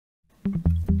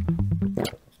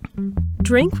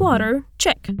Drink water,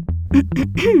 check.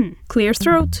 Clear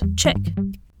throat, check.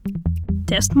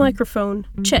 Test microphone,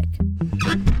 check.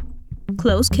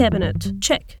 Close cabinet,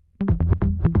 check.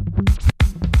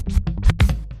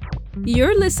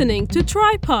 You're listening to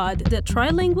Tripod, the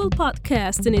trilingual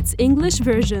podcast in its English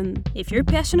version. If you're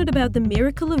passionate about the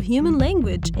miracle of human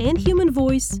language and human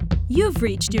voice, you've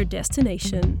reached your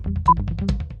destination.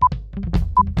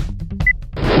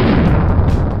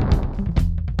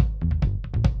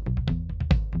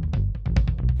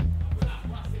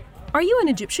 Are you an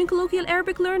Egyptian colloquial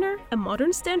Arabic learner, a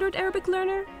modern standard Arabic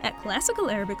learner, a classical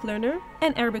Arabic learner,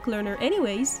 an Arabic learner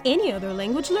anyways, any other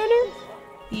language learner?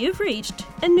 You've reached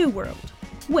a new world.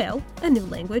 Well, a new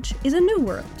language is a new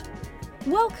world.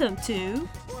 Welcome to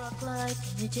Walk like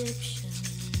an Egyptian.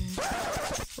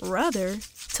 Rather,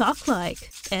 Talk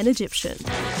Like an Egyptian.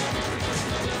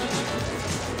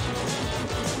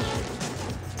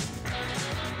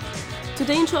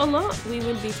 Today, inshallah, we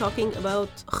will be talking about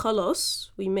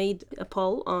khalas. We made a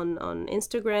poll on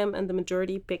Instagram and the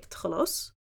majority picked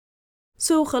khalas.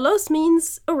 So khalas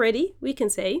means already, we can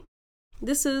say.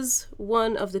 This is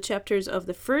one of the chapters of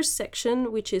the first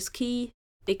section, which is key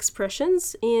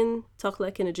expressions in Talk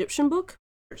Like an Egyptian book.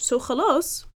 So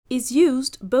khalas is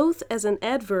used both as an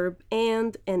adverb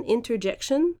and an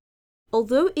interjection.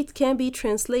 Although it can be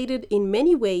translated in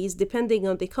many ways depending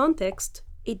on the context,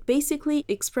 it basically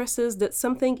expresses that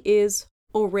something is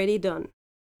already done.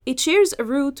 It shares a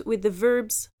root with the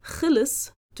verbs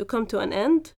khilis, to come to an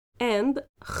end, and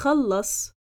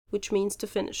khallas, which means to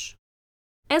finish.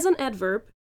 As an adverb,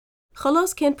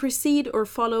 khalas can precede or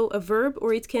follow a verb,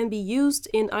 or it can be used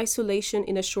in isolation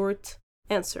in a short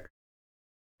answer.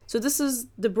 So this is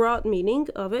the broad meaning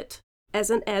of it. As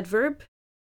an adverb,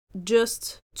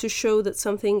 just to show that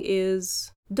something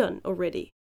is done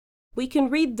already. We can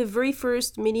read the very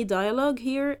first mini dialogue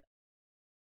here.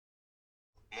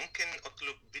 ممكن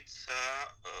أطلب بيتزا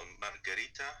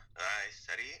مارغريتا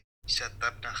سريع.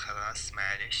 شطبنا خلاص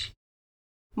معلش.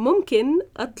 ممكن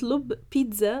أطلب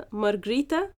بيتزا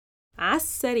مارغريتا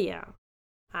عالسريع.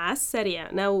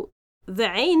 عالسريع. Now, the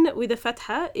عين with a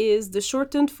fatha is the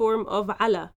shortened form of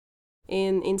ala.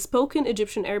 In spoken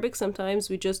Egyptian Arabic, sometimes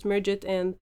we just merge it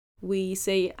and we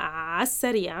say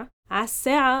عالسريع.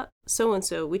 عالساعة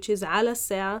so-and-so, which is على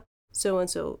الساعة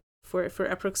so-and-so, for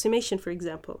approximation, for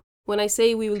example. When I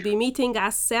say we will be meeting على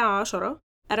الساعة 10,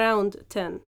 around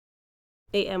 10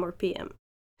 a.m. or p.m.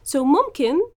 So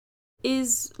ممكن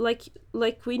is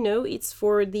like we know, it's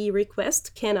for the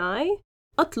request, can I?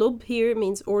 أطلب here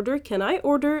means order. Can I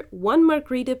order one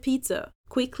margherita pizza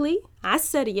quickly? على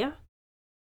السريع.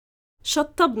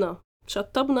 شطبنا.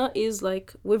 شطبنا is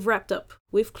like we've wrapped up.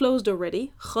 We've closed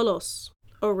already. خلاص.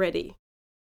 Already.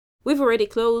 We've already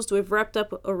closed, we've wrapped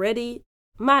up already.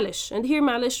 معلش. And here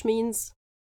معلش means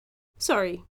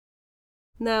sorry.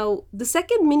 Now, the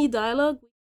second mini dialogue.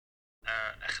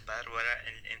 أخبار ورق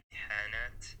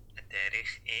الامتحانات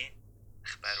التاريخ إيه؟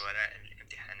 أخبار ورق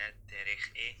الامتحانات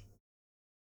التاريخ إيه؟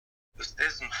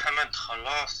 أستاذ محمد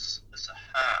خلاص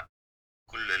صحح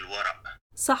كل الورق.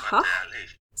 صحح.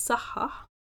 صحح.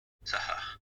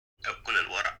 صحح كل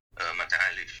الورق ما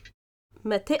تعاليش.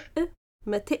 ما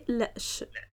تقلقش.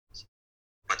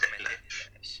 ما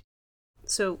تقلقش.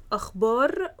 So,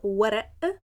 أخبار ورق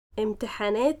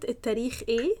امتحانات التاريخ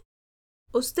إيه؟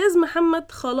 أستاذ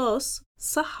محمد خلاص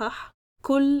صحح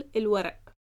كل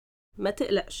الورق. ما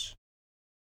تقلقش.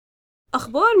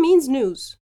 أخبار means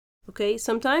news. Okay,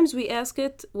 sometimes we ask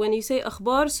it when you say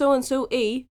أخبار so-and-so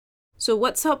A, so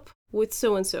what's up with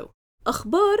so-and-so?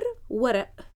 أخبار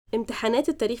ورق امتحانات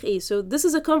التاريخ إيه. So this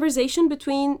is a conversation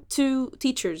between two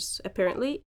teachers,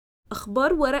 apparently.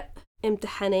 أخبار ورق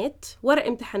امتحانات. ورق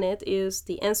امتحانات is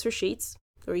the answer sheets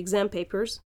or exam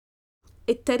papers.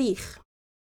 التاريخ,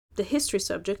 the history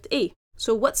subject A.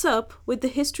 So what's up with the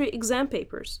history exam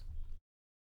papers?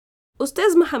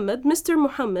 أستاذ محمد, Mr.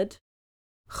 Muhammad,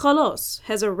 خلاص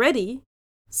has already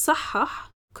صحح,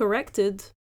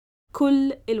 corrected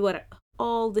كل الورق,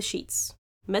 all the sheets.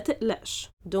 ما تقلقش,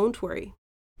 don't worry.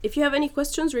 If you have any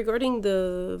questions regarding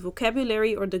the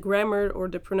vocabulary or the grammar or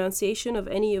the pronunciation of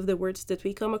any of the words that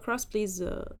we come across, please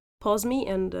pause me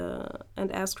and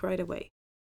ask right away.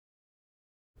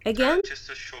 Again? Just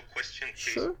a short question,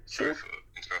 please. Sure. Sorry for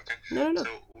interrupting. No.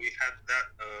 So we had that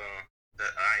the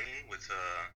ayn with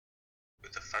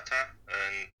the fatha,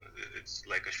 and it's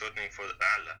like a shortening for the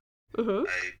ala. Mm-hmm.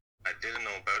 I didn't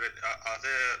know about it. Are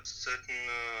there certain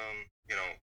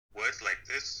words like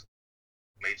this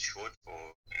made short for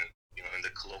in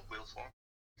the colloquial form?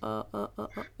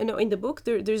 No, in the book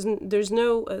there's no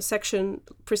section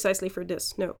precisely for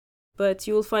this. No. but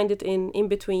you will find it in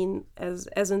between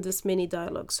as in this mini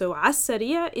dialogue. So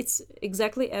عالسريع, it's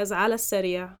exactly as على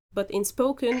السريع, but in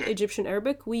spoken Egyptian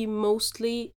Arabic we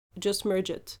mostly just merge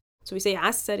it. So we say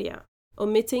عالسريع,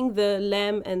 omitting the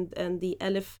lam and the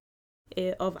alif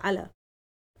of على.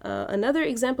 Another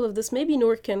example of this, maybe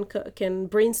Noor can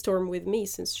brainstorm with me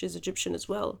since she's Egyptian as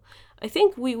well. I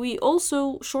think we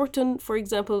also shorten, for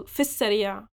example, في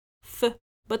السريع, f,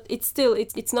 but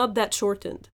it's not that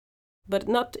shortened. But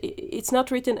it's not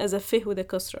written as a f with a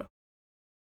kasra.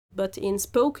 But in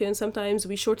spoken, sometimes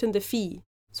we shorten the fi.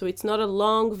 So it's not a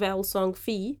long vowel song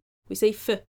fi. We say f.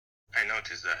 I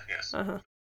noticed that, yes. I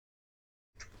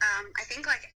think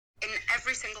like in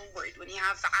every single word, when you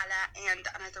have ala and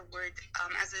another word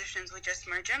as additions, we just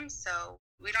merge them. So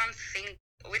we don't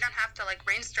have to like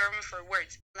brainstorm for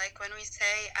words. Like when we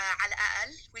say al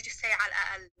aqal, we just say al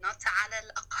aqal, not al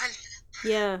aqal.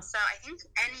 Yeah. So I think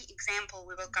any example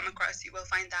we will come across, you will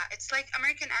find that it's like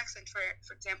American accent.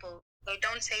 For example, they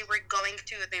don't say we're going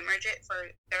to, they merge it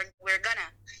for we're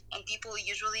gonna. And people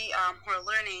usually who are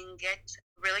learning get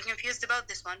really confused about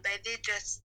this one, but they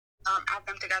just add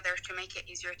them together to make it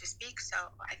easier to speak. So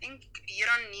I think you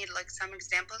don't need like some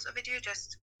examples of it. You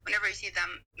just, whenever you see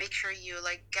them, make sure you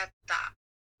like get that.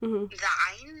 Mm-hmm. The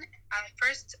ayn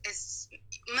first is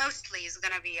mostly is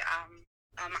gonna be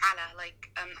ala, like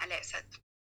Ala said.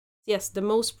 Yes, the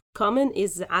most common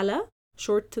is ala,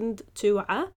 shortened to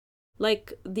a,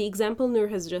 like the example Noor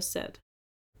has just said.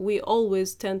 We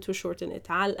always tend to shorten it.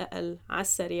 على الأقل, على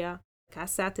السريع, على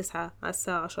الساعة 9, على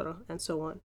الساعة 10, and so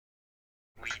on.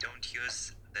 We don't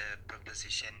use the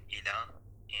preposition ila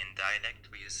in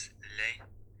dialect. We use le,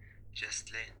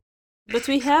 just le. But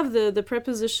we have the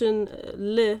preposition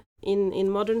le in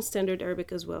modern standard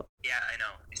Arabic as well. Yeah, I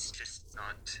know. It's just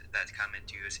not that common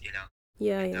to use ila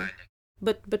Yeah, in yeah. dialect.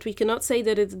 But we cannot say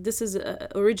that this is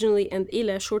originally an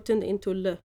ila shortened into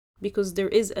le, because there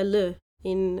is a le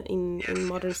in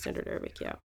modern standard Arabic,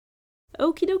 yeah.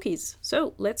 Okie dokies.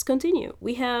 So let's continue.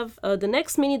 We have the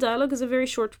next mini dialogue is a very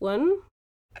short one.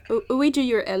 Uwiju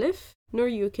your alif, Noor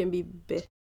you can be b.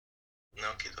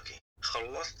 اوكي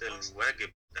خلصت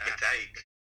الواجب بتاعك.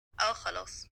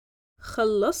 خلاص.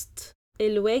 خلصت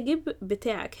الواجب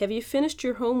بتاعك. Have you finished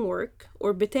your homework?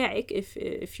 Or بتاعك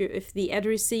if the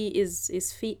addressee is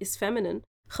feminine.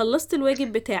 خلصت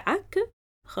الواجب بتاعك.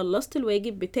 خلصت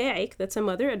الواجب بتاعك. That's a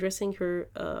mother addressing her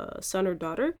son or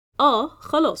daughter.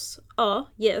 خلاص.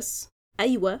 Yes.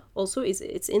 أيوة also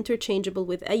it's interchangeable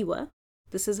with أيوة.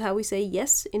 This is how we say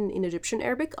yes in Egyptian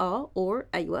Arabic, or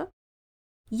أيوة.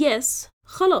 Yes,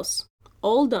 خلاص,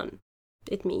 all done.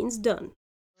 It means done.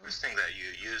 First thing that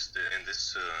you used in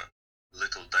this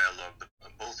little dialogue,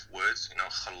 both words,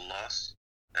 خلاص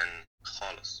and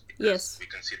خالص. Yes. We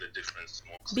can see the difference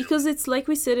more clearly. Because it's like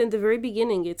we said in the very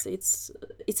beginning, it's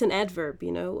an adverb,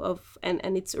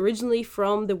 and it's originally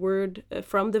from the word,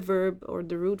 from the verb or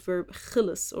the root verb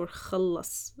خلص or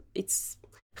خلص.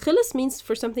 خلص means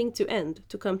for something to end,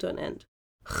 to come to an end.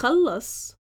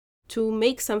 خلص, to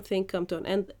make something come to an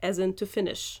end, as in to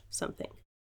finish something.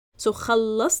 So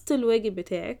خلصت الواجب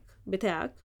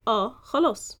بتاعك.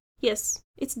 خلاص. Yes,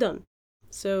 it's done.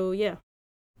 So yeah,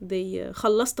 the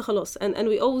خلصت خلاص. And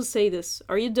we always say this.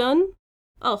 Are you done?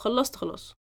 خلصت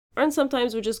خلاص. And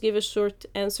sometimes we just give a short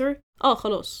answer.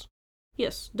 خلاص.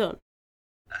 Yes, done.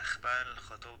 أخبار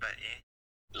الخطوبة إيه؟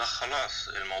 لا خلاص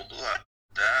الموضوع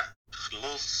ده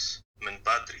خلص من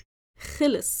بدري.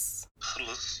 خلص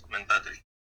من بدري.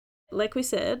 Like we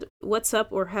said, what's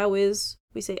up or how is,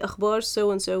 we say أخبار so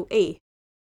and so إيه.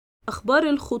 أخبار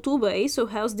الخطوبة إيه, so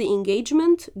how's the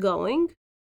engagement going?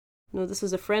 No, this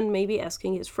is a friend maybe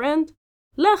asking his friend.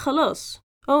 لا خلاص.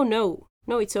 Oh no,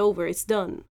 it's over, it's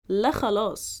done. لا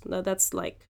خلاص. Now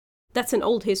that's an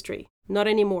old history. Not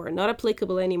anymore, not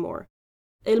applicable anymore.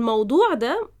 الموضوع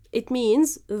ده, it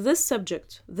means this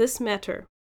subject, this matter.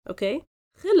 Okay?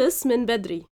 خلص من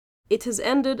بدري. It has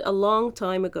ended a long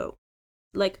time ago.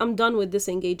 Like, I'm done with this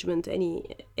engagement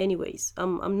anyways.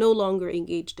 I'm no longer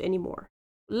engaged anymore.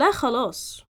 لا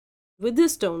خلاص. With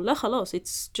this tone, لا خلاص.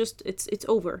 It's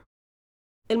over.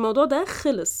 الموضوع ده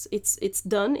خلص. It's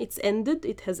done. It's ended.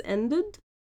 It has ended.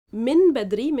 من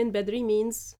بدري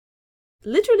means,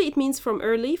 literally it means from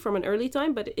an early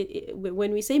time, but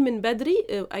when we say من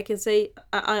بدري, I can say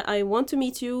I want to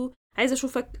meet you. عايزة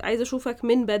أشوفك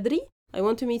من بدري. I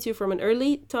want to meet you from an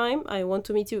early time. I want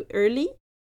to meet you early.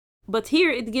 But here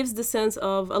it gives the sense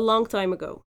of a long time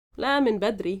ago. لا من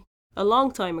بدري. A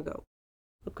long time ago.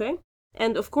 Okay?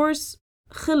 And of course,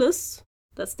 خلص,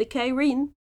 that's the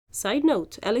Cairene. Side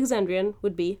note, Alexandrian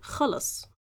would be خلص.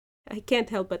 I can't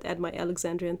help but add my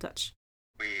Alexandrian touch.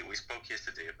 We spoke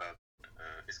yesterday about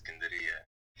Iskandariya.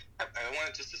 I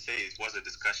wanted just to say it was a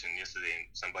discussion yesterday, and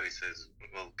somebody says,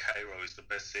 "Well, Cairo is the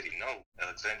best city." No,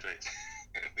 Alexandria.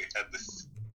 We had this.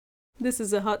 This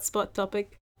is a hotspot topic.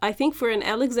 I think for an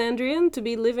Alexandrian to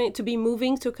be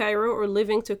moving to Cairo or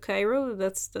living to Cairo,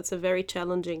 that's a very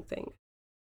challenging thing.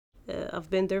 I've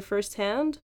been there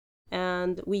firsthand,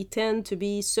 and we tend to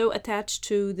be so attached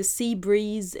to the sea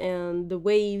breeze and the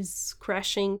waves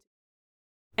crashing.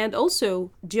 And also,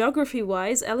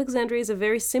 geography-wise, Alexandria is a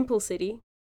very simple city.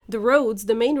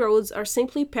 The main roads are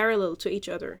simply parallel to each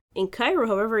other. In Cairo,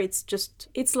 however,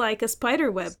 it's like a spider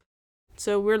web.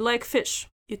 So we're like fish.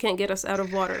 You can't get us out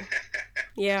of water.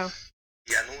 Yeah.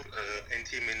 يا نور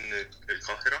أنتي من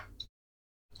القاهرة؟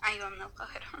 أيوة من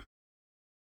القاهرة.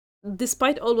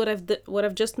 Despite all what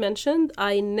I've just mentioned,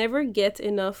 I never get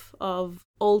enough of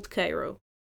Old Cairo.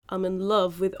 I'm in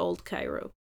love with Old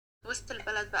Cairo. وسط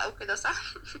البلد بقى وكده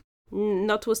صح؟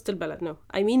 Not وسط البلد, no.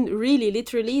 I mean really,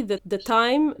 literally, the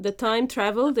time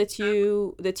travel that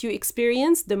you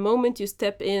experience the moment you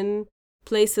step in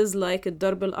places like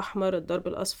الدرب الأحمر, الدرب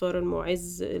الأصفر,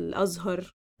 المعز, الأزهر.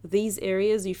 These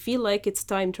areas, you feel like it's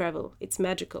time travel. It's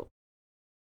magical.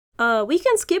 We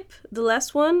can skip the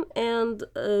last one and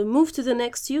move to the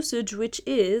next usage, which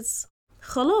is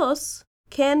خلاص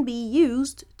can be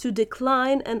used to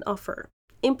decline an offer,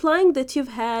 implying that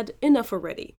you've had enough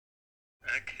already.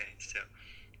 Okay, so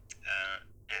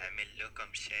أعمل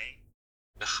لكم شيء.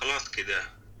 خلاص كده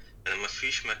أنا ما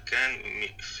فيش مكان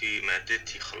في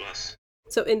معدتي خلاص.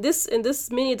 So in this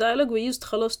mini dialogue, we used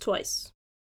خلاص twice.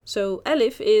 So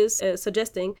Alif is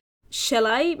suggesting, shall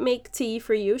I make tea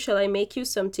for you? Shall I make you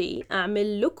some tea?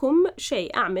 أعمل لكم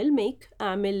شيء. أعمل make.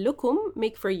 أعمل لكم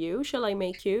make for you. Shall I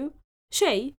make you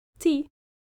شيء tea?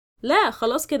 لا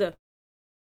خلاص كده.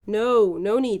 No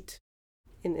need.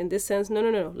 In this sense, no.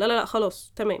 لا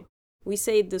خلاص تمام. We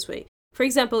say it this way. For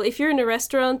example, if you're in a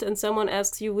restaurant and someone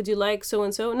asks you, would you like so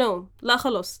and so? No, لا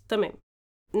خلاص تمام.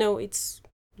 No,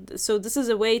 so this is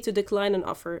a way to decline an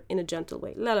offer in a gentle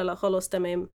way. لا خلاص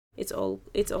تمام. It's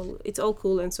all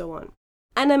cool and so on.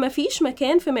 أنا ما فيش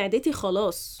مكان في معدتي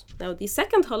خلاص. Now the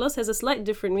second خلاص has a slight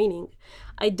different meaning.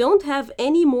 I don't have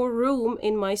any more room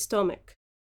in my stomach.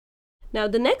 Now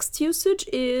the next usage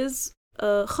is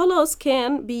خلاص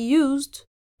can be used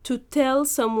to tell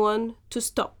someone to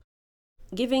stop,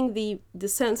 giving the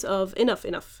sense of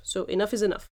enough. So enough is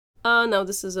enough. Now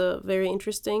this is a very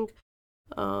interesting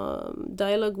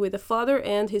dialogue with a father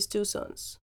and his two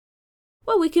sons.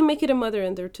 Well, we can make it a mother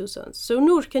and their two sons. So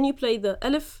Noor, can you play the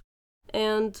Alif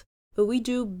and we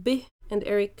do B and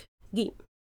Eric Gim?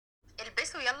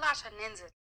 البسوا يلا عشان ننزل.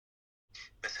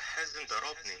 بس حازم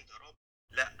ضربني.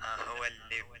 لا هو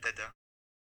اللي ابتدى.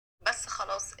 بس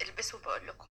خلاص البسوا بقول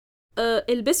لكم.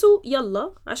 البسوا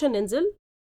يلا عشان ننزل.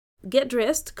 Get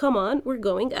dressed, come on, we're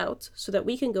going out so that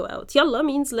we can go out. يلا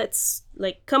means let's,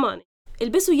 like, come on.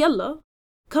 البسوا يلا,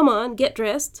 come on, get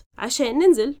dressed, عشان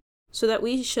ننزل, so that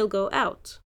we shall go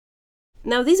out.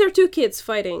 Now these are two kids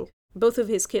fighting, both of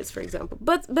his kids, for example.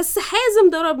 بس حازم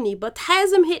ضربني, but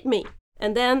حازم hit me.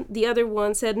 And then the other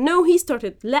one said, no, he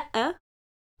started. لا,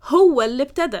 هو اللي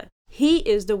ابتدى. He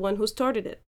is the one who started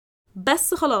it.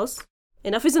 بس خلاص,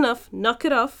 enough is enough, knock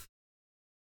it off.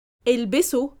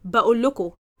 البسوا بقول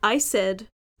لكم. I said,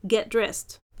 get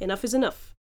dressed. Enough is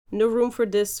enough. No room for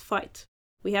this fight.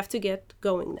 We have to get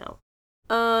going now.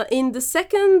 In the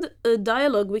second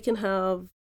dialogue, we can have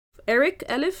Eric,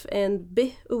 Alif, and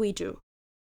Bih Uwiju.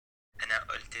 أنا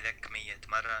قلت لك 100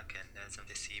 مرة كان لازم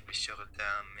تسيب الشغل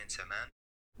ده من زمان.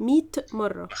 100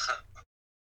 مرة.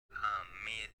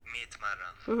 100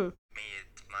 مرة. Mm-hmm.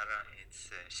 100 مرة it's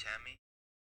شامي.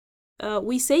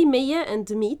 We say 100 and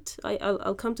meet.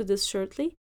 I'll come to this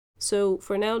shortly. So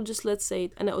for now, just let's say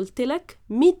it. أنا قلت لك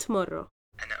 100 مرة.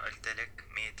 أنا قلت لك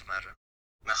 100 مرة.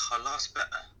 ما خلاص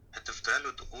بقى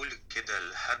هتفضلوا تقولوا كده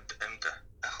لحد امتى؟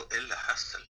 اهو ايه اللي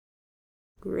حصل؟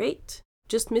 Great.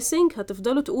 Just missing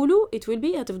هتفضلوا تقولوا. It will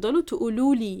be هتفضلوا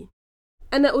تقولوا لي.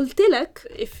 أنا قلت لك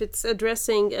if it's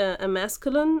addressing a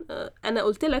masculine. أنا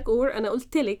قلت لك or أنا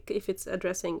قلت لك if it's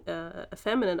addressing a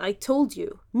feminine. I told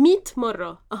you. 100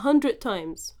 مرة. 100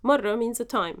 times. مرة means a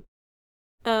time.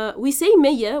 We say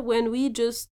 100 when we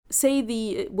just say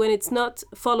when it's not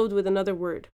followed with another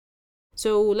word.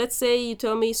 So let's say you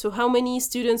tell me, so how many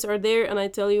students are there? And I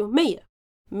tell you 100,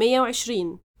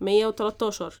 120,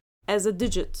 113 as a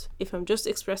digit, if I'm just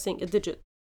expressing a digit.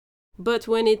 But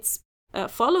when it's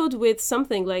followed with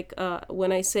something like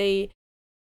when I say,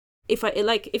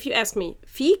 if you ask me,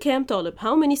 في كام طالب,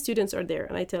 how many students are there?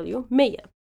 And I tell you 100.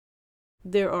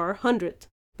 There are 100.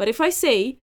 But if I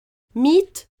say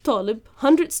 100 طالب,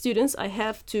 100 students, I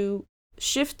have to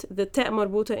shift the ta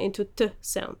marbuta into t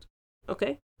sound.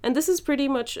 Okay? And this is pretty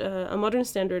much a modern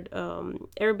standard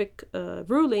Arabic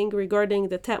ruling regarding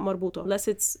the تاء مربوطة,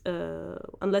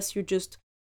 unless you just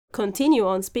continue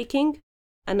on speaking.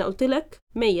 أنا قلت لك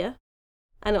 100,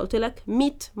 أنا قلت لك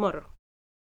 100 مرة.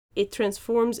 It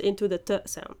transforms into the t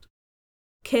sound.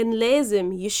 كان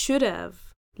لازم, you should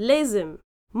have. لازم,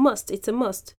 must, it's a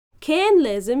must. كان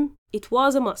لازم, it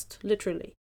was a must,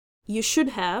 literally. You should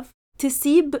have.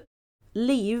 تسيب,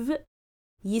 leave.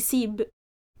 يسيب,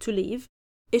 to leave.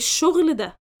 الشغل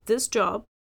ده, this job.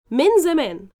 من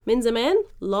زمان,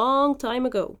 long time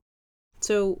ago.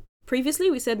 So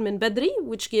previously we said من بدري,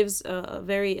 which gives a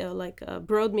very a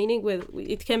broad meaning.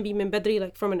 It can be من بدري,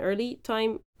 like from an early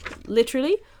time,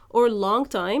 literally, or long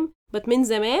time. But من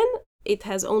زمان, it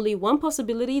has only one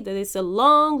possibility, that it's a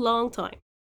long time.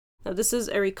 Now this is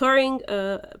a recurring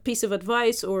piece of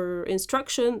advice or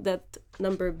instruction that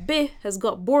number B has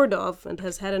got bored of and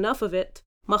has had enough of it.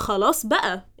 ما خلاص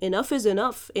بقى, enough is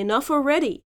enough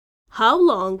already. How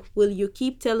long will you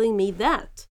keep telling me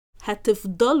that?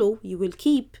 هتفضلوا, you will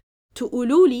keep,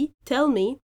 تقولولي, tell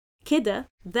me, كده,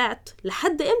 that,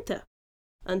 لحد إمتى?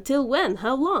 Until when?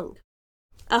 How long?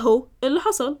 أهو اللي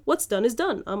حصل, what's done is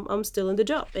done. I'm still in the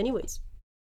job anyways.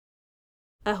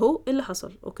 أهو اللي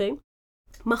حصل, okay?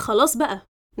 ما خلاص بقى.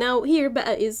 Now here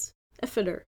بقى is a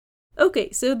filler.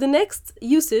 Okay, so the next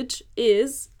usage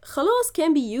is خلاص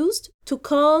can be used to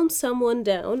calm someone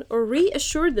down or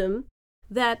reassure them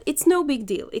that it's no big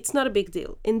deal. It's not a big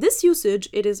deal. In this usage,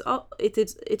 it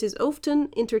is often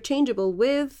interchangeable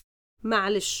with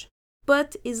معلش,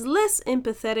 but is less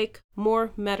empathetic,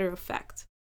 more matter of fact.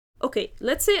 Okay,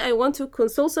 let's say I want to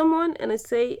console someone and I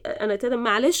tell them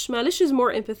معلش is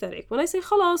more empathetic. When I say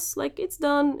خلاص, like it's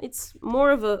done, it's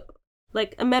more of a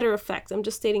matter of fact. I'm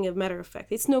just stating a matter of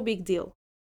fact. It's no big deal.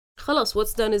 خلاص,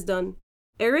 what's done is done.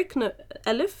 Eric,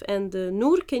 Alif, and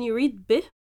Noor, can you read ب?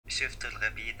 شفت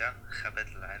الغبي ده خبط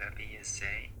العربية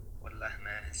ازاي والله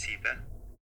ما هسيبه.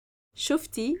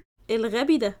 شفتي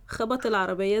الغبي ده خبط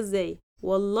العربية ازاي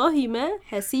والله ما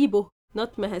هسيبه.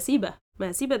 Not ما هسيبه.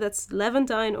 ما هسيبه, that's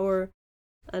Levantine, or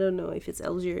I don't know if it's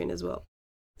Algerian as well.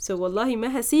 So والله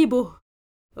ما هسيبه.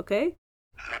 Okay?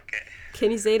 Okay.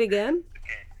 Can you say it again?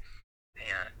 Okay.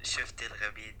 Yeah. شفت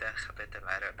الغبي ده خبط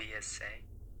العربية ازاي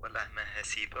والله ما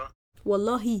هسيبه.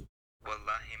 والله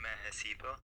ما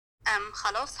هسيبه.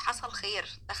 خلاص حصل خير,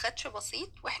 ده خدش بسيط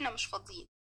واحنا مش فاضيين.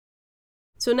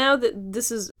 So now that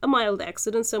this is a mild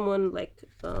accident, someone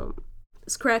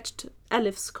scratched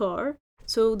Alif's car.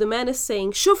 So the man is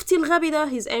saying شفتي الغبي ده,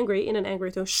 he's angry in an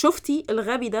angry tone. شفتي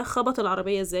الغبي ده خبط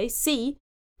العربية ازاي. See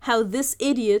how this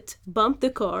idiot bumped the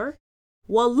car.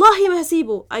 والله ما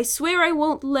هسيبه. I swear I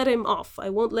won't let him off. I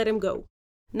won't let him go.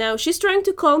 Now she's trying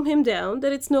to calm him down,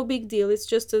 that it's no big deal. It's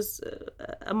just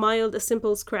a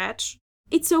simple scratch.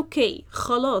 It's okay.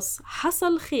 خلاص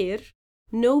حصل خير.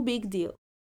 No big deal.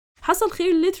 حصل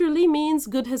خير literally means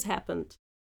good has happened.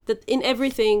 That in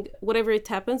everything, whatever it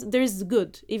happens, there's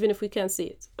good, even if we can't see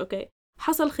it. Okay?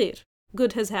 حصل خير.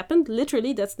 Good has happened.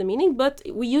 Literally, that's the meaning. But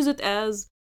we use it as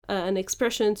an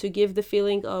expression to give the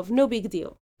feeling of no big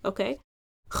deal. Okay?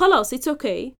 خلاص, it's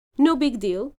okay. No big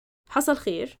deal. حصل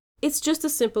خير. It's just a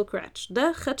simple scratch.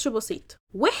 ده خدش بسيط.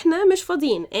 وإحنا مش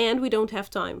فاضيين. And we don't have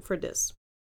time for this.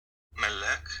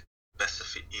 ملاك بس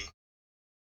في ايه؟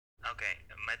 اوكي,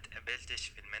 ما تقبلتش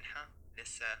في المنحة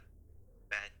لسه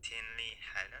بعتين لي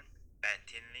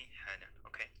حالا.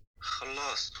 اوكي.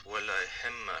 خلاص ولا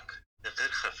يهمك,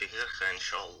 غيرها في غيرها إن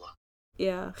شاء الله.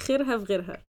 Yeah, خيرها في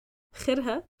غيرها.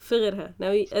 خيرها في غيرها.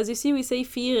 Now, as you see, we say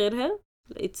في غيرها.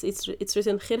 It's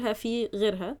written خيرها في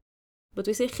غيرها. But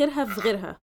we say خيرها في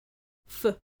غيرها. ف.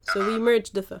 So we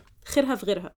merge the ف. خيرها في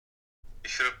غيرها. You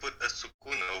should have put a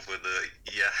sukun over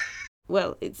the yeah.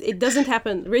 Well, it doesn't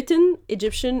happen. Written,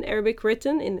 Egyptian, Arabic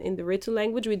written, in the written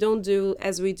language, we don't do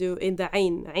as we do in the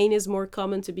ayn. Ayn is more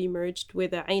common to be merged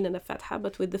with a ayn and a fatha,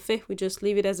 but with the fih, we just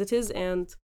leave it as it is, and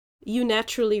you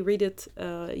naturally read it,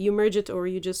 you merge it, or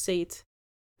you just say it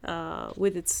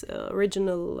with its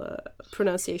original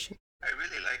pronunciation. I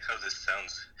really like how this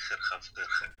sounds.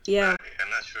 Yeah.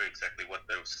 I'm not sure exactly what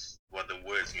the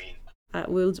words mean.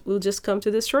 We'll just come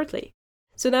to this shortly.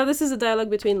 So now this is a dialogue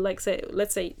between, let's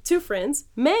say, two friends.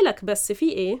 مالك بس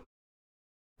في إيه?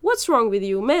 What's wrong with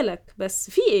you? مالك بس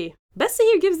في إيه? بس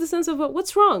here gives the sense of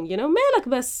what's wrong, you know? مالك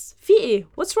بس في إيه?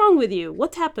 What's wrong with you?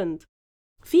 What happened?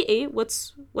 في إيه?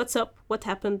 What's up? What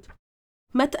happened?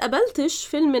 ما تقبلتش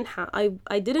في المنحة.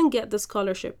 I didn't get the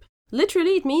scholarship.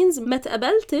 Literally it means ما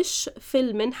تقبلتش في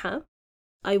المنحة.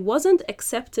 I wasn't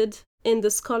accepted in the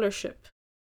scholarship.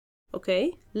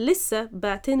 Okay? لسه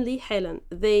باعتين لي حالا.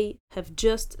 They have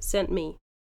just sent me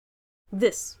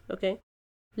this. Okay?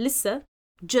 لسه,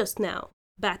 just now.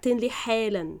 بعتين لي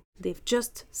حالا. They've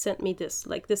just sent me this,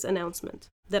 like this announcement,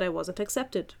 that I wasn't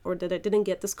accepted or that I didn't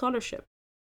get the scholarship.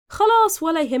 خلاص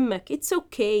ولا يهمك. It's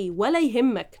okay. ولا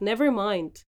يهمك. Never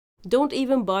mind. Don't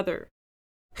even bother.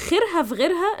 خيرها في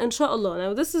غيرها إن شاء الله.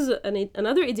 Now this is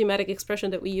another idiomatic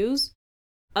expression that we use.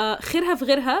 خيرها في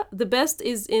غيرها, the best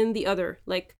is in the other.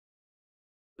 Like,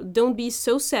 don't be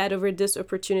so sad over this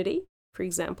opportunity. For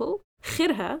example,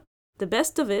 خيرها, the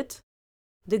best of it,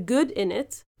 the good in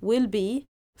it, will be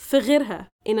في غيرها,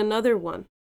 in another one.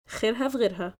 خيرها في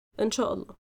غيرها إن شاء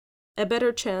الله. A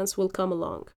better chance will come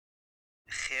along.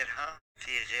 خيرها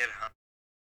في غيرها.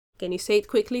 Can you say it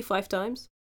quickly 5 times?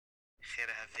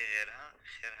 خيرها في غيرها.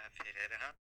 خيرها في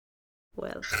غيرها.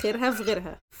 Well, خيرها في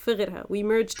غيرها. في غيرها. We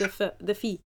merged the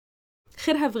في.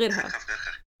 خيرها في غيرها.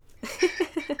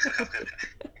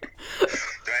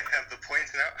 Do I have the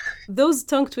points now? Those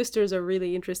tongue twisters are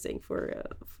really interesting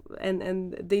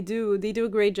and they do a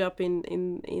great job in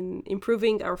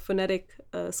improving our phonetic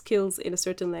skills in a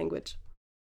certain language.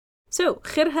 So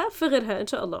خيرها في غيرها إن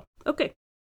شاء الله. Okay.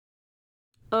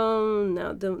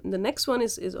 Now the next one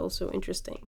is also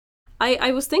interesting.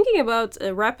 I was thinking about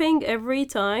wrapping every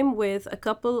time with a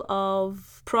couple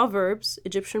of proverbs,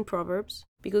 Egyptian proverbs,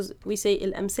 because we say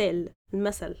الأمثال,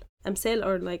 المثل. أمثال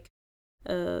are like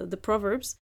the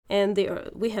proverbs, and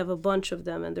we have a bunch of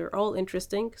them, and they're all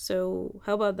interesting. So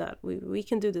how about that? We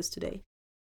can do this today.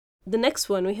 The next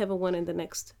one, we have a one in the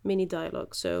next mini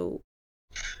dialogue. So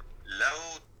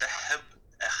لو تحب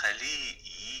أخليه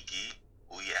يجي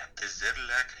ويعتذر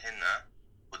لك هنا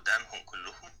قدامهم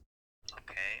كلهم.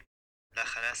 اوكي. لا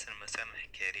خلاص المسامح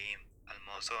كريم.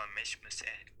 الموضوع مش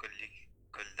مسهل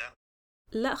كل ده.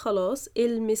 لا خلاص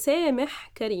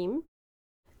المسامح كريم.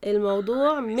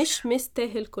 الموضوع مش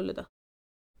مستاهل كل ده.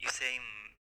 You say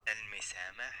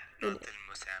المسامح, not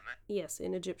المسامح. Yes,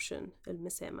 in Egyptian,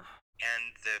 المسامح.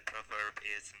 And the proverb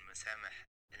is المسامح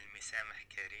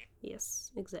كريم.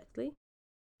 Yes, exactly.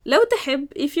 لو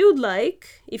تحب, if you'd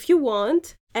like, if you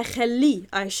want, أخليه,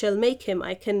 I shall make him,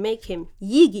 I can make him,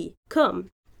 يجي, come,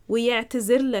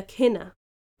 ويعتذر لك هنا,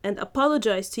 and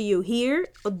apologize to you here,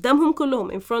 قدامهم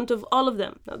كلهم, in front of all of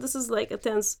them. Now this is like a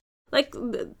tense, like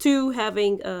two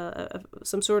having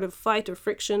some sort of fight or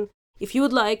friction. If you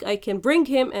would like, I can bring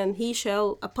him and he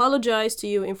shall apologize to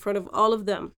you in front of all of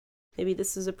them. Maybe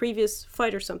this is a previous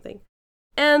fight or something.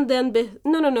 And then,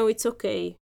 no, it's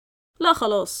okay. لا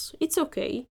خلاص, it's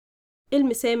okay.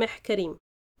 المسامح كريم.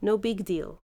 No big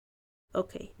deal.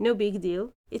 Okay, no big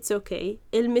deal. It's okay.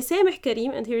 المسامح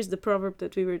كريم, and here's the proverb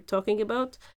that we were talking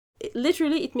about.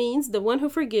 Literally, it means the one who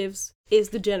forgives is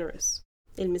the generous.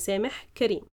 المسامح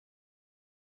كريم.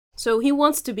 So he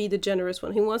wants to be the generous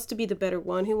one. He wants to be the better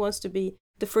one. He wants to be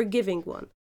the forgiving one.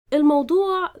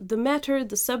 الموضوع, the matter,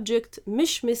 the subject,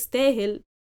 مش مستاهل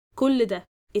كل ده.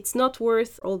 It's not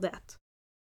worth all that.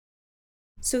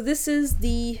 So this is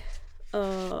the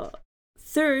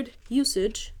third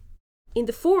usage. In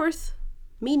the fourth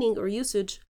meaning or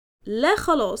usage, لا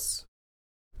خلاص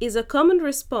is a common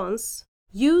response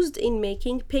used in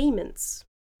making payments.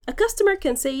 A customer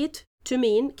can say it to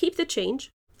mean keep the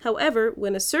change. However,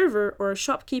 when a server or a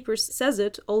shopkeeper says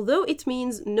it, although it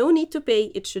means no need to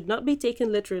pay, it should not be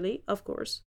taken literally, of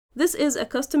course. This is a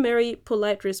customary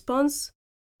polite response.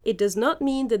 It does not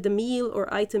mean that the meal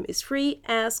or item is free.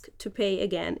 Ask to pay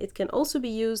again. It can also be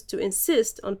used to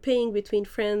insist on paying between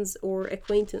friends or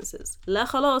acquaintances. لا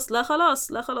خلاص, لا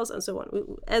خلاص, لا خلاص, and so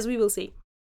on, as we will see.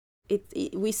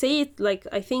 We say it like,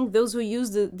 I think those who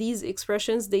use these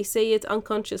expressions, they say it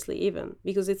unconsciously even,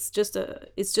 because it's just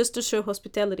to show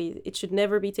hospitality. It should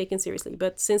never be taken seriously.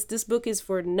 But since this book is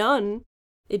for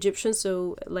non-Egyptians,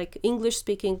 so like English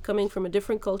speaking, coming from a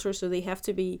different culture, so they have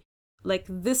to be like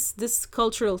this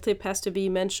cultural tip has to be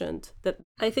mentioned. That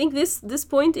I think this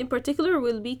point in particular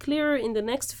will be clearer in the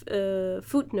next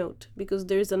footnote, because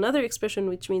there's another expression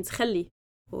which means خلي,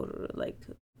 or like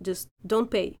just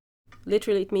don't pay.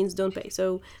 Literally it means don't pay.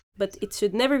 So, but it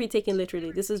should never be taken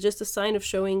literally. This is just a sign of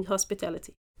showing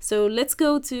hospitality. So let's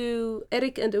go to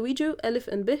Eric and Owijo, Alif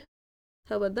and Bih.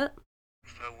 How about that?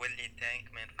 فولي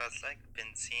تانك من فضلك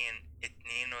بنزين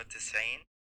 92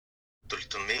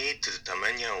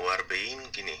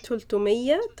 348 جنيه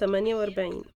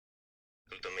 348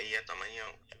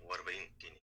 348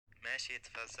 جنيه. ماشي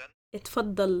اتفضل.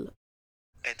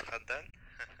 اتفضل.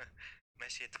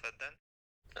 ماشي اتفضل.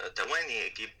 ثواني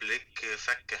اجيب لك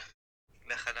فكة.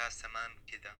 لا خلاص تمام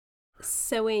كده.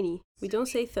 ثواني. We don't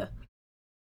say th.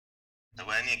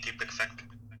 ثواني اجيب لك فكة.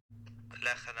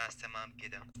 لا خلاص تمام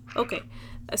كده. Okay.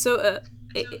 So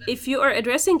if you are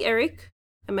addressing Eric,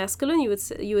 a masculine, you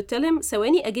would tell him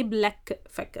ثواني أجيب لك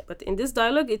فكة. But in this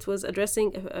dialogue, it was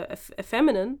addressing a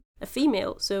feminine, a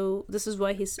female, so this is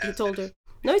why he told her.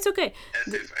 No, it's okay.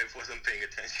 As if I wasn't paying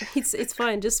attention. It's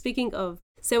fine. Just speaking of.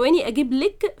 ثواني أجيب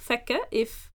لك فكة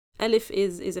if ألف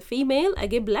is a female.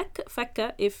 أجيب لك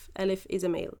فكة if ألف is a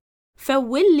male.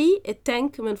 فول لي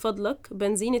التانك من فضلك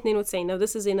بنزين 92. Now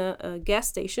this is in a gas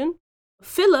station.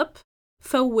 Fill up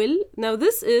فول. Now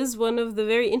this is one of the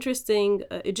very interesting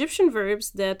Egyptian verbs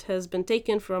that has been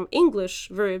taken from English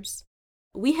verbs.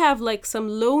 We have like some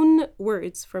loan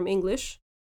words from English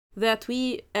that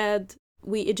we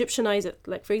Egyptianize it.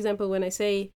 Like for example when I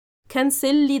say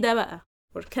cancel لي ده بقى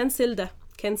or cancel ده.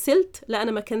 Cancelled لا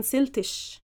أنا ما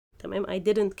cancelتش. تمام. I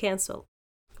didn't cancel.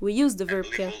 We use the verb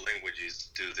can. All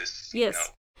languages do this.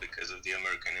 Yes. Because of the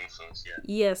American influence. Yeah.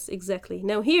 Yes, exactly.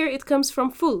 Now here it comes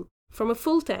from full. From a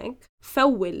full tank.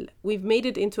 فول. We've made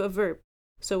it into a verb.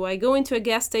 So I go into a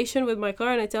gas station with my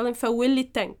car and I tell him فول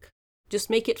لي التانك. Just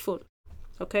make it full.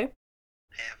 Okay?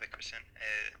 I have a question.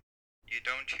 You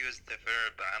don't use the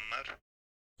verb عمر?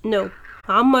 No.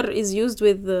 عمر is used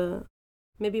with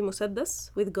maybe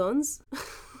مسدس, with guns. Oh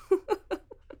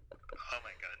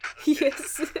my god. Okay.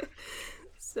 Yes.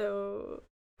 So,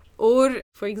 or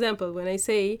for example, when I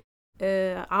say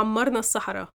عمرنا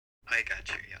الصحراء. I got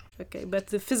you, yeah. Okay, but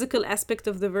the physical aspect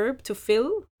of the verb to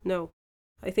fill, no.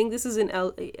 I think this is in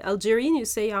Algerian. You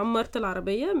say عمرت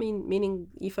العربية, meaning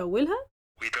يفولها.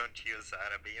 We don't use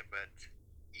عربية, but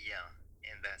yeah,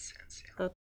 in that sense, yeah.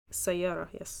 السيارة,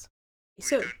 yes. We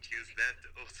So, don't use that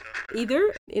also.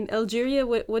 either in Algeria,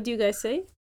 what do you guys say?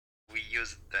 We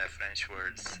use the French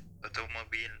words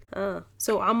automobile.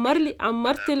 So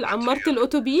عمرت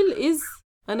الأوتوبيل is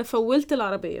أنا فولت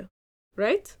العربية,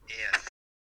 right? Yes.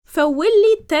 فول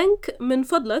لي tank من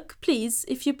فضلك, please,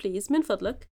 if you please, من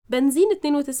فضلك, بنزين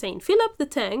 92. Fill up the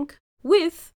tank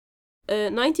with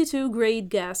 92 grade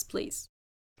gas, please.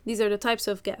 These are the types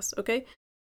of gas, okay?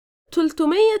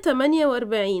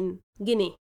 348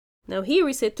 جنيه. Now here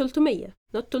we say 300,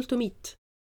 not 300.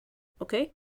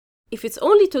 Okay? If it's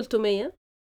only 300,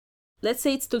 let's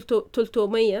say it's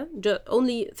 300,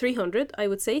 only 300, I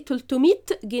would say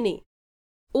 300 جنيه.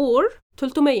 Or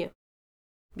 300,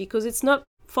 because it's not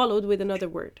followed with another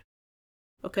word.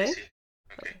 Okay?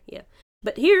 Okay. Yeah.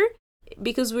 But here,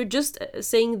 because we're just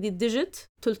saying the digit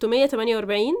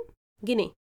 348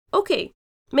 جنيه. Okay.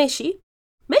 ماشي.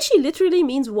 ماشي literally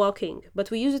means walking,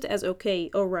 but we use it as okay,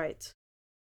 alright.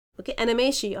 Okay, أنا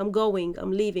ماشي, I'm going,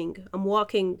 I'm leaving, I'm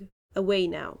walking away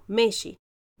now. ماشي.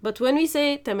 But when we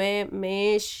say تمام,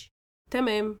 ماشي,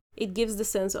 تمام, it gives the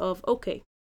sense of okay,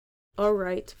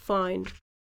 alright, fine.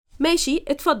 ماشي,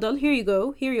 اتفضل, here you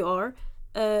go, here you are,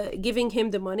 giving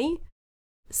him the money.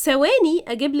 ثواني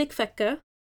أجيب لك فكة.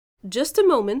 Just a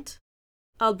moment,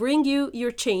 I'll bring you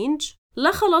your change.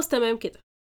 لا خلاص تمام كده.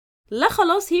 لا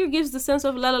خلاص here gives the sense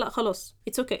of لا خلاص,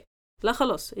 it's okay. لا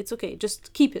خلاص, it's okay,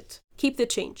 just keep it. Keep the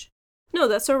change. No,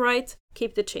 that's alright,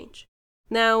 keep the change.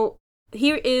 Now,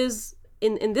 here is,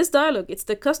 in this dialogue, it's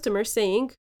the customer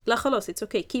saying لا خلاص, it's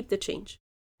okay, keep the change.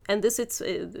 And this, it's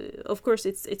of course,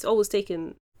 it's always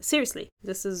taken seriously.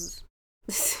 This is,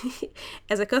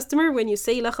 as a customer, when you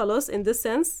say لا خلاص in this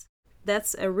sense,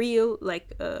 that's a real,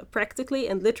 like, practically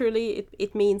and literally,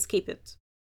 it means keep it.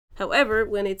 However,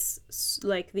 when it's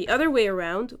like the other way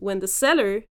around, when the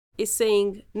seller is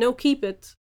saying, no, keep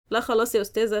it, لا خلاص يا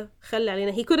أستاذة خلي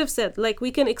علينا. He could have said, like,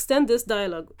 we can extend this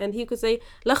dialogue, and he could say,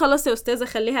 لا خلاص يا أستاذة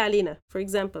خليها علينا, for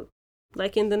example.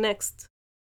 Like in the next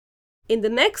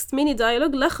mini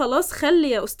dialogue, لا خلاص خلي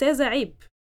يا أستاذة عيب.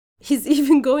 He's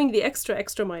even going the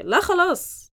extra mile. لا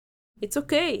خلاص. It's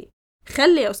okay.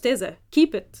 خلي يا أستاذة.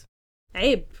 Keep it.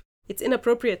 عيب. It's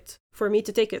inappropriate for me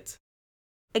to take it.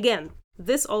 Again,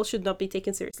 this all should not be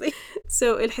taken seriously.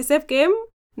 So الحساب كام?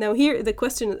 Now here the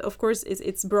question, of course, is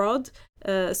it's broad.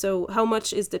 So how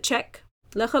much is the check?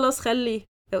 لا خلاص خلي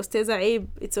يا أستاذة عيب.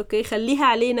 It's okay. خليها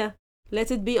علينا. Let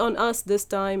it be on us this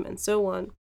time, and so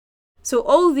on. So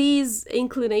all these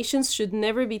inclinations should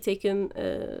never be taken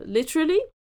literally,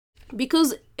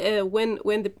 because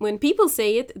when people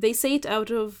say it, they say it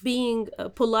out of being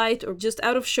polite or just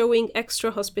out of showing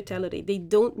extra hospitality. They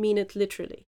don't mean it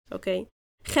literally. Okay.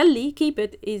 خلي, keep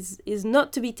it, is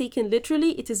not to be taken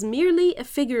literally. It is merely a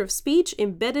figure of speech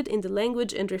embedded in the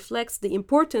language and reflects the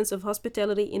importance of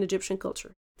hospitality in Egyptian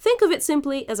culture. Think of it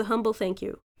simply as a humble thank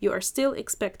you. You are still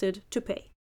expected to pay.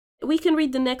 We can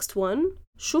read the next one.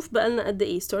 شوف بقالنا قد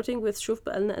إيه, starting with شوف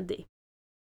بقالنا قد إيه.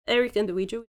 Eric and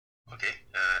Luigi. Okay.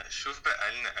 شوف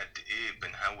بقالنا قد إيه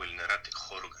بنحاول نرتب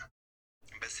خروجه.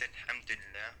 بس الحمد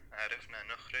لله عرفنا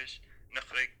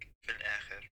نخرج في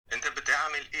الآخر. أنت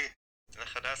بتعمل إيه؟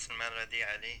 خلاص المرة دي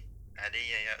علي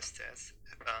يا أستاذ.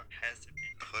 ابقى حاسب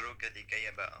الخروج اللي جاية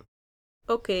بقى.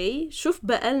 Okay. شوف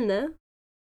بقالنا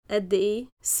قد إيه.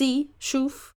 see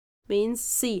شوف means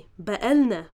see.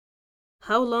 بقالنا.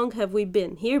 How long have we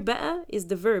been? Here بقى is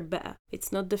the verb بقى.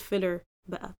 It's not the filler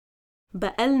بقى.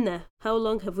 بقالنا. How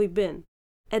long have we been?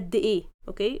 قد إيه.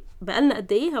 Okay. بقالنا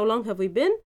قد إيه. How long have we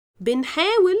been?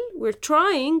 بنحاول. We're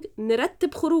trying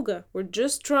نرتب خروجة. We're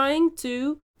just trying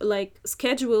to like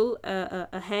schedule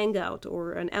a hangout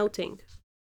or an outing.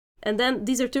 And then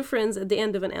these are two friends at the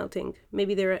end of an outing.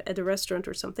 Maybe they're at a restaurant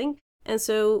or something. And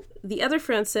so the other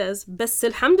friend says, بس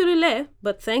الحمد لله,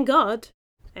 but thank God,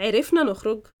 عرفنا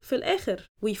نخرج في الآخر.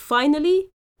 We finally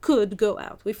could go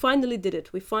out. We finally did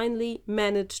it. We finally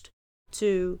managed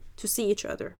to see each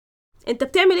other. أنت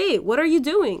بتعمل إيه? What are you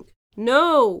doing?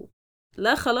 No.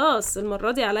 لا خلاص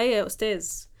المرة دي عليا يا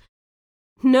أستاذ.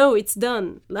 No, it's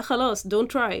done. لا خلاص, don't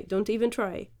try. Don't even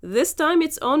try. This time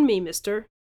it's on me, mister.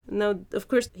 Now, of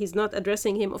course, he's not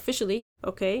addressing him officially,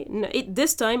 okay? No,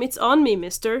 this time it's on me,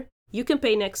 mister. You can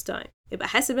pay next time. يبقى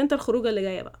حاسب أنت الخروجة اللي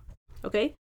جاية بقى.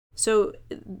 Okay? So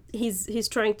he's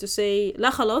trying to say لا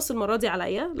خلاص المرة دي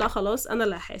عليا. لا خلاص أنا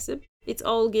اللي هحاسب. It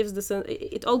all gives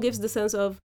the sense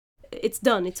of it's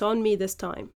done. It's on me this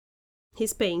time.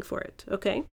 He's paying for it,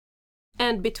 okay?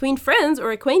 And between friends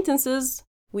or acquaintances,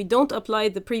 we don't apply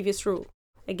the previous rule.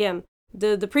 Again,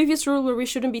 the previous rule where we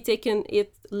shouldn't be taking it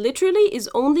literally is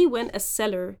only when a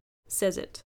seller says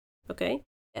it, okay?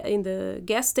 In the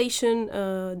gas station,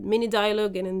 mini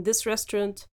dialogue, and in this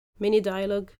restaurant, mini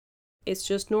dialogue, it's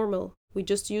just normal. We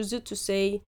just use it to say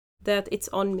that it's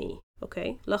on me,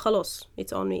 okay? لا خلاص,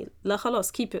 it's on me. لا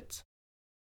خلاص, keep it,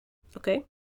 okay?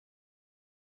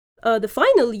 The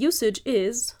final usage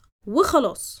is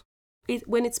وخلاص,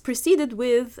 when it's preceded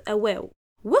with a واو.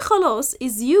 وخلاص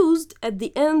is used at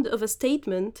the end of a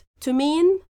statement to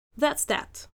mean that's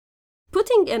that.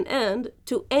 Putting an end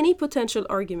to any potential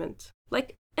argument,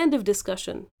 like end of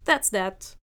discussion, that's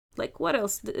that. Like what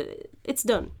else? It's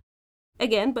done.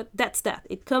 Again, but that's that.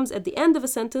 It comes at the end of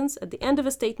a sentence, at the end of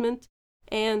a statement,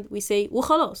 and we say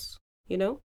وخلاص, you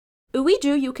know?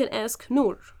 Uwiju, you can ask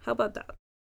Noor. How about that?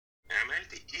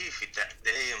 عملت إيه في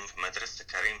التقديم في مدرسة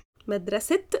كريم؟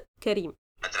 مدرسة كريم.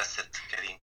 مدرسة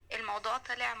كريم. الموضوع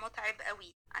طلع متعب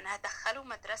قوي. أنا هدخله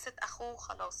مدرسة أخوه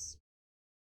خلاص.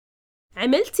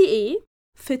 عملتي إيه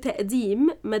في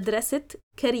تقديم مدرسة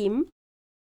كريم؟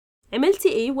 عملتي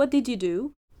إيه? What did you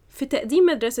do في تقديم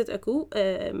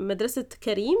مدرسة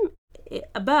كريم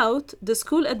about the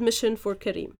school admission for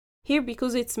Karim. Here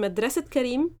because it's مدرسة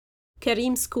كريم,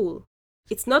 Karim school.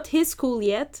 It's not his school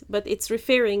yet, but it's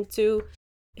referring to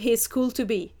his school to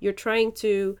be. You're trying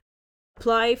to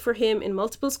apply for him in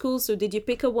multiple schools. So did you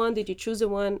pick a one? Did you choose a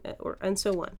one? And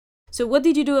so on. So what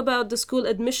did you do about the school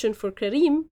admission for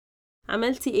Karim?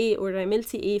 عملتي إيه or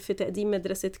عملتي إيه في تقديم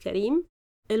مدرسة كريم؟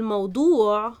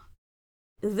 الموضوع,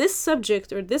 this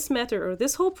subject or this matter or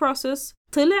this whole process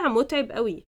طلع متعب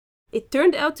قوي. It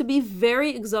turned out to be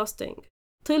very exhausting.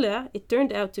 it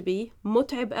turned out to be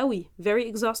متعب قوي, very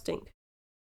exhausting.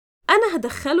 أنا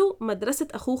هدخله مدرسة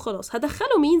أخوه خلاص.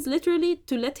 هدخله means literally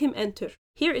to let him enter.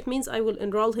 Here it means I will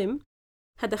enroll him.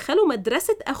 هدخله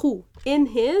مدرسة أخوه.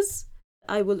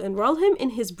 I will enroll him in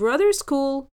his brother's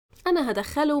school. أنا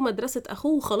هدخله مدرسة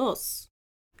أخوه خلاص.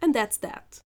 And that's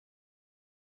that.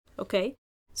 Okay?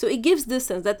 So it gives this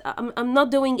sense that I'm not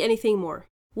doing anything more.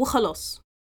 وخلاص.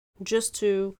 Just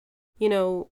to,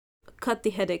 cut the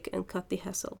headache and cut the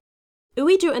hassle.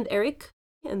 Uwiju and Eric,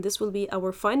 and this will be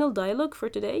our final dialogue for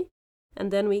today,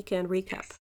 and then we can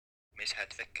recap. مش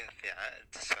هتفكر في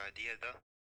عقد السعودية ده؟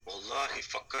 والله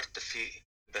فكرت فيه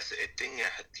بس الدنيا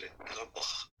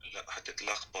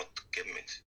هتتلخبط جامد.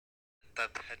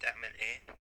 طب هتعمل ايه؟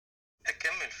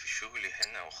 أكمل في شغلي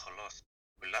هنا وخلاص.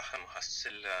 كلها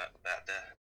محصلة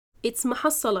بعدها. It's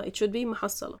محصلة. It should be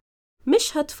محصلة.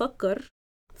 مش هتفكر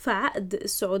في عقد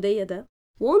السعودية ده.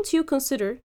 Won't you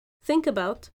think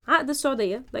about عقد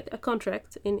السعودية, like a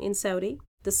contract in Saudi.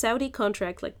 The Saudi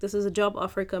contract, like this is a job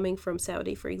offer coming from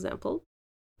Saudi, for example.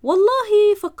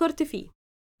 والله فكرت فيه.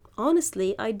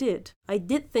 Honestly, I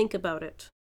did think about it.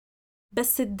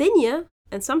 بس الدنيا,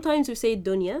 and sometimes we say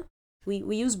الدنيا,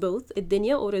 we use both,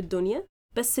 الدنيا or الدنيا.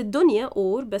 بس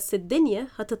الدنيا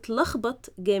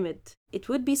هتتلخبط جامد. It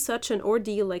would be such an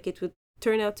ordeal, like it would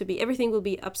turn out to be, everything will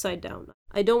be upside down.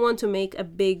 I don't want to make a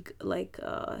big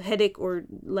headache or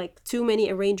like too many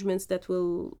arrangements that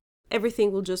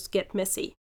everything will just get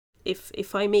messy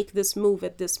if I make this move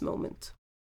at this moment.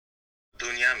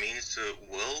 Dunya means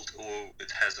world, or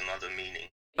it has another meaning?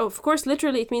 Oh, of course,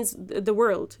 literally it means the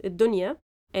world, الدنيا,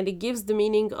 and it gives the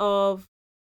meaning of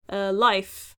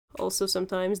life also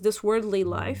sometimes, this worldly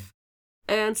life.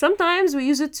 And sometimes we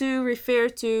use it to refer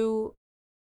to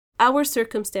our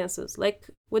circumstances, like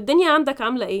والدنيا عندك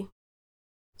عاملة إيه?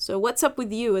 So what's up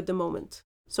with you at the moment?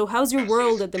 So how's your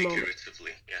world at the moment?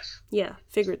 Figuratively, yes. Yeah,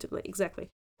 figuratively, exactly.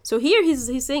 So here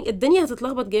he's saying الدنيا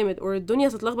هتتلخبط جامد or الدنيا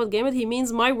هتتلخبط جامد. He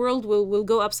means my world will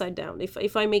go upside down.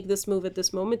 If I make this move at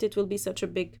this moment, it will be such a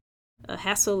big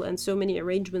hassle and so many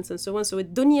arrangements and so on. So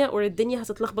الدنيا or الدنيا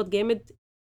هتتلخبط جامد,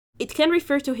 it can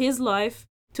refer to his life,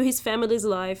 to his family's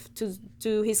life,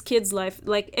 to his kids' life.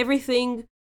 Like everything,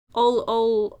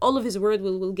 all of his world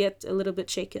will get a little bit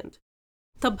shaken.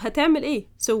 طب هتعمل ايه?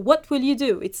 So what will you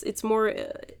do? It's more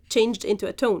changed into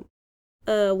a tone.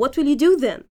 What will you do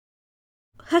then?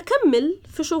 هكمل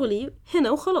في شغلي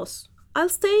هنا وخلاص. I'll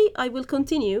stay, I will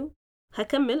continue.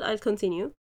 هكمل, I'll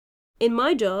continue. In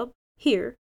my job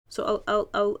here. So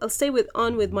I'll stay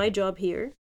on with my job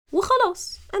here.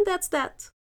 وخلاص. And that's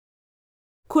that.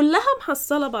 كلها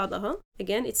محصلة بعضها.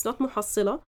 Again, it's not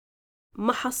محصلة.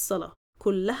 محصلة.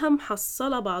 كلها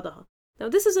محصلة بعضها. Now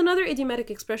this is another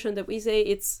idiomatic expression that we say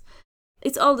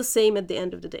it's all the same at the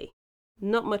end of the day.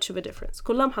 Not much of a difference.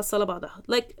 كلها محصلة بعضها.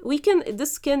 Like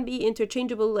this can be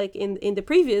interchangeable like in the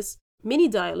previous mini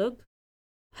dialogue.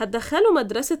 هتدخلوا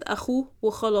مدرسة أخوه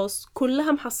وخلاص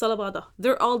كلها محصلة بعضها.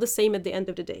 They're all the same at the end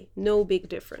of the day. No big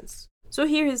difference. So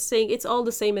here he's saying it's all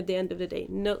the same at the end of the day.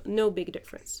 No big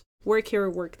difference. Work here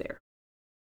or work there.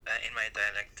 In my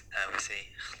dialect, we say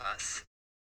خلاص.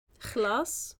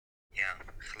 خلاص? Yeah,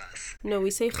 خلاص. No,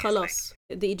 we say خلاص.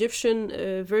 The Egyptian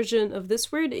version of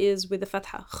this word is with the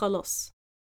fatha, خلاص.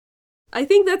 I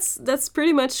think that's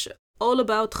pretty much all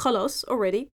about خلاص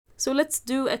already. So let's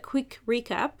do a quick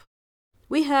recap.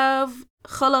 We have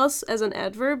خلاص as an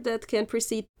adverb that can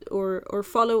precede or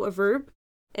follow a verb,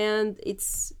 and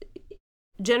it's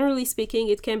generally speaking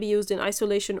it can be used in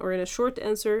isolation or in a short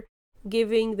answer,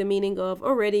 giving the meaning of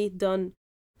already, done.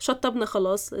 شطبنا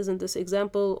خلاص is in this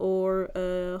example, or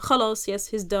خلاص, yes,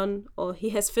 he's done, or he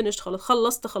has finished خلاص,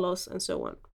 خلصت خلاص, and so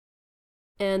on.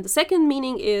 And the second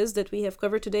meaning is that we have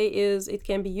covered today is it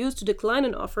can be used to decline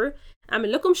an offer.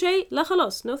 أعمل لكم شيء؟ لا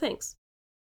خلاص, no thanks.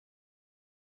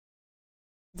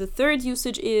 The third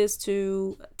usage is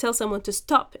to tell someone to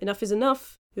stop. Enough is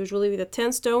enough, usually with a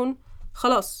tense tone.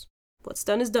 خلاص, what's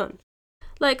done is done.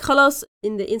 Like خلاص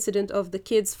in the incident of the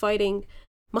kids fighting.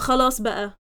 ما خلاص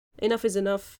بقى. Enough is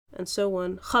enough, and so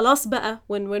on. خلاص بقى,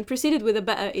 when preceded with a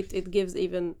بقى, it gives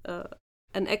even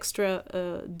an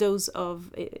extra dose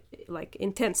of like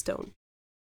intense tone.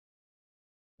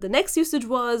 The next usage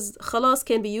was خلاص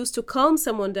can be used to calm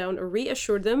someone down or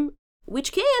reassure them,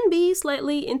 which can be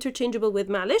slightly interchangeable with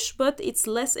معلش, but it's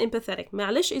less empathetic.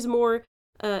 معلش is more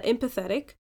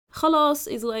empathetic. خلاص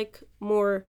is like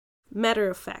more matter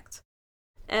of fact.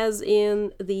 As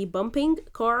in the bumping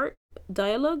car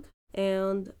dialogue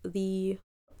and the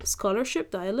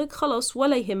scholarship dialogue, خلاص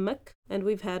ولا يهمك, and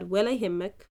we've had ولا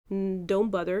يهمك,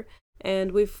 don't bother,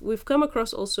 and we've come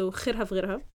across also خيرها في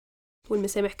غيرها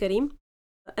والمسامح كريم.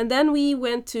 And then we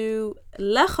went to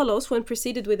لا خلاص when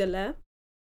preceded with a لا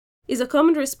is a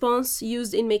common response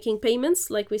used in making payments,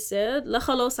 like we said. لا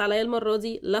خلاص علي المرة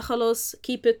دي, لا خلاص,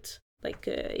 keep it, like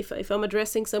if I'm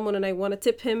addressing someone and I want to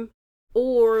tip him.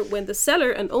 Or when the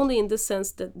seller, and only in this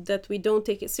sense that we don't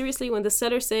take it seriously, when the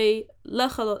seller says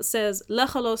لا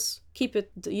خلاص, keep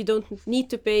it, you don't need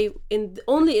to pay.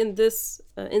 Only in this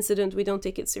incident we don't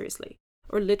take it seriously,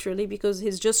 or literally, because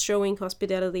he's just showing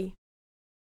hospitality.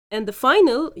 And the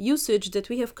final usage that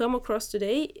we have come across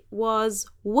today was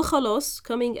وخلاص,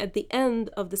 coming at the end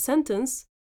of the sentence,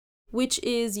 which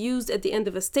is used at the end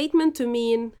of a statement to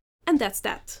mean, and that's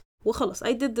that. وخلاص,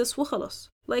 I did this وخلاص.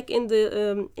 Like in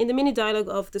the mini dialogue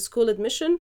of the school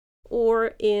admission,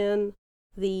 or in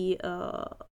the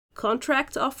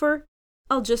contract offer,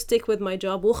 I'll just stick with my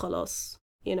job وخلاص.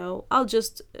 You know, I'll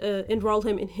just enroll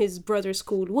him in his brother's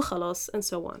school وخلاص, and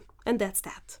so on. And that's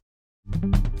that.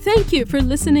 Thank you for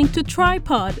listening to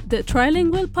Tripod, the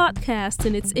trilingual podcast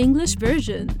in its English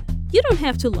version. You don't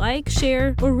have to like,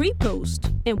 share, or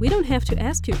repost, and we don't have to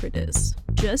ask you for this.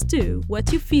 Just do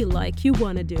what you feel like you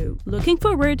want to do. Looking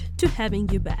forward to having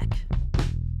you back.